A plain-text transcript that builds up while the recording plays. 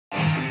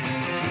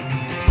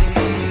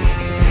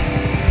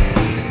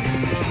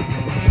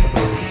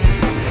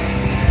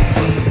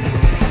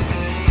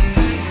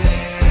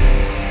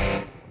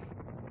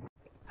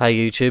Hey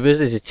YouTubers,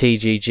 this is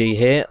TGG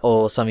here,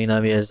 or some of you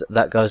know me as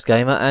That Goes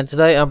Gamer, and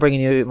today I'm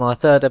bringing you my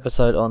third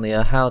episode on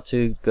the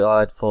how-to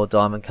guide for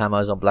diamond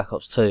camos on Black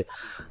Ops 2.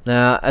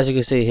 Now, as you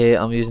can see here,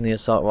 I'm using the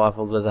assault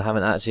rifle because I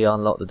haven't actually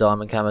unlocked the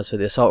diamond camos for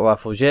the assault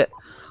rifles yet.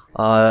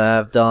 I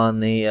have done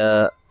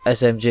the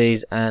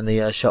SMGs and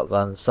the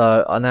shotguns,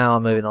 so now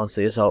I'm moving on to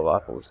the assault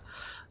rifles.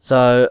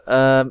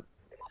 So,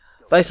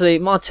 basically,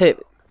 my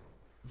tip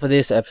for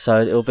this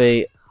episode, it will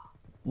be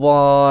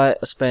why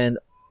I spend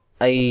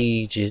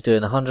ages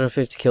doing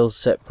 150 kills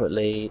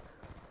separately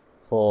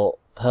for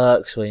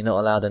perks where you're not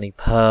allowed any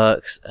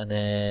perks, and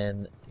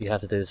then you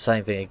have to do the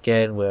same thing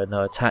again where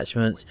no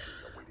attachments.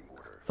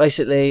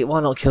 Basically,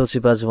 why not kill two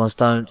birds with one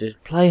stone?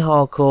 Just play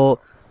hardcore,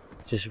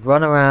 just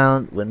run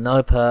around with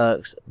no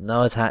perks,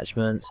 no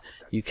attachments.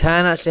 You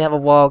can actually have a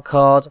wild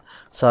card,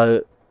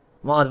 so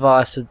my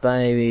advice would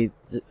maybe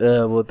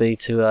be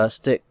to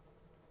stick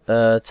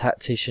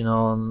tactician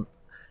on.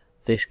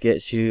 This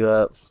gets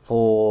you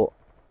 4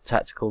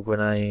 tactical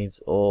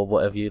grenades or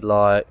whatever you'd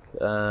like,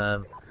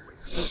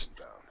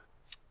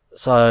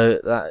 so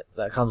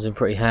that comes in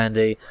pretty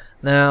handy.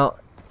 Now,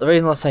 the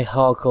reason I say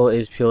hardcore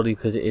is purely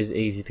because it is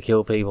easy to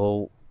kill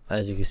people.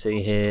 As you can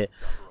see here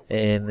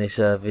in this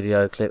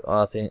video clip,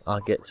 I think I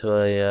get to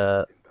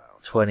a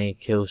 20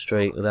 kill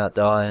streak without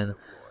dying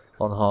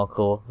on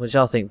hardcore, which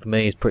I think for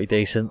me is pretty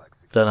decent.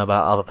 Don't know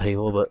about other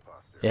people, but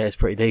yeah, it's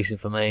pretty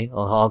decent for me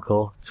on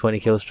hardcore. 20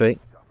 kill streak,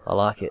 I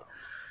like it.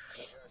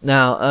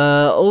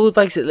 Now,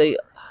 basically,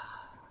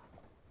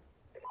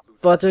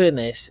 by doing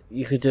this,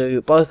 you could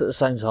do both at the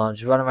same time.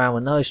 Just run around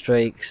with no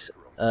streaks,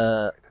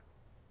 no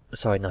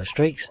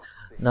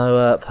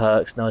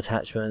perks, no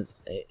attachments.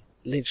 It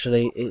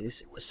literally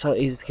is so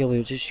easy to kill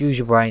people. Just use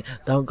your brain.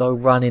 Don't go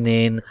running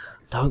in.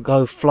 Don't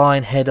go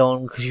flying head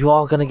on, because you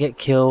are going to get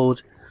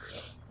killed.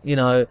 You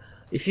know,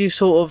 if you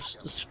sort of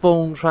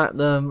spawn trap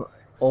them,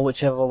 or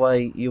whichever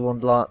way you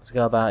would like to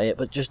go about it,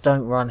 but just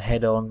don't run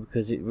head on,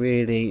 because it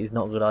really is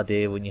not a good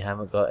idea when you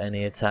haven't got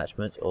any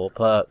attachments or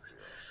perks.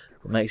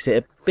 It makes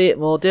it a bit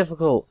more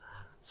difficult.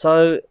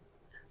 So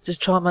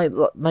just try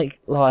and make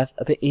life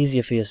a bit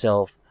easier for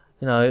yourself.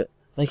 You know,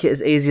 make it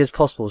as easy as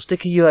possible.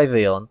 Stick a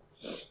UAV on.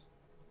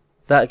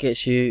 That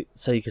gets you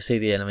so you can see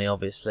the enemy,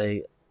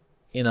 obviously.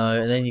 You know,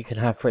 and then you can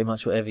have pretty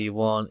much whatever you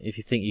want. If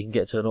you think you can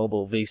get to an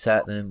orbital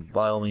VSAT, then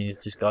by all means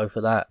just go for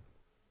that.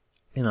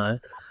 You know,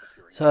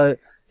 so.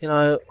 You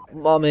know,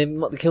 I mean,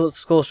 the kill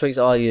score streaks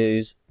I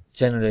use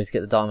generally to get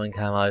the diamond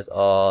camos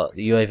are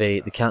the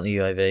UAV, the counter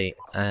UAV,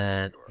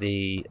 and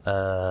the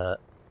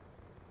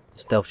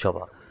stealth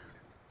chopper.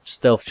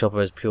 Stealth chopper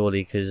is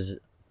purely because,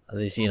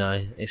 you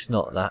know, it's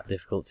not that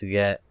difficult to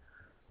get.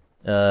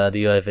 The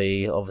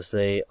UAV,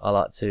 obviously, I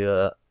like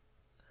to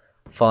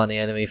find the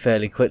enemy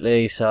fairly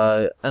quickly,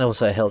 so, and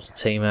also it helps the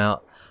team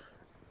out.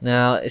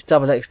 Now, it's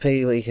double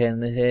XP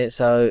weekend here,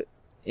 so,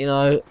 you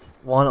know,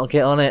 why not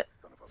get on it?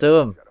 Do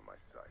them.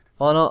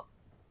 Why not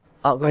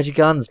upgrade your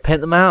guns,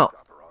 pent them out?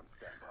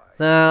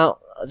 Now,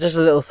 just a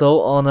little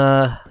thought on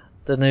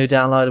the new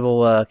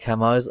downloadable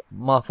camos.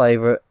 My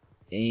favourite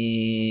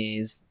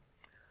is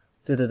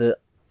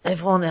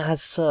everyone that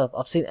has surf.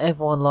 I've seen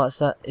everyone likes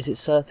that. Is it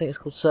surf? I think it's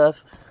called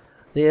surf.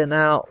 Yeah.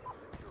 Now,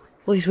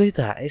 what is with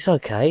that? It's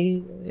okay.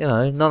 You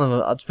know, none of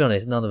them. To be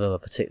honest, none of them are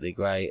particularly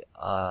great.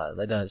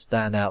 They don't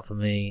stand out for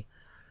me.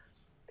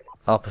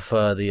 I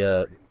prefer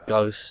the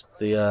Ghost.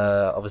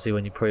 Obviously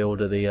when you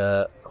pre-order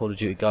the Call of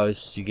Duty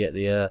Ghost, you get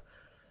the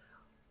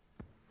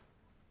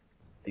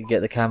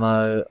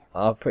camo.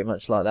 I pretty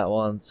much like that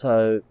one,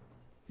 so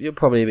you'll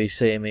probably be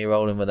seeing me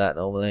rolling with that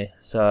normally.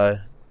 So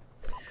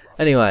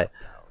anyway,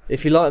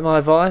 if you like my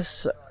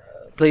advice,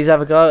 please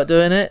have a go at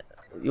doing it.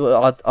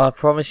 I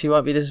promise you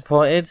won't be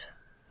disappointed.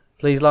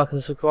 Please like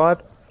and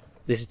subscribe.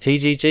 This is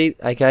TGG,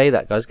 aka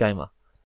That Goes Gamer.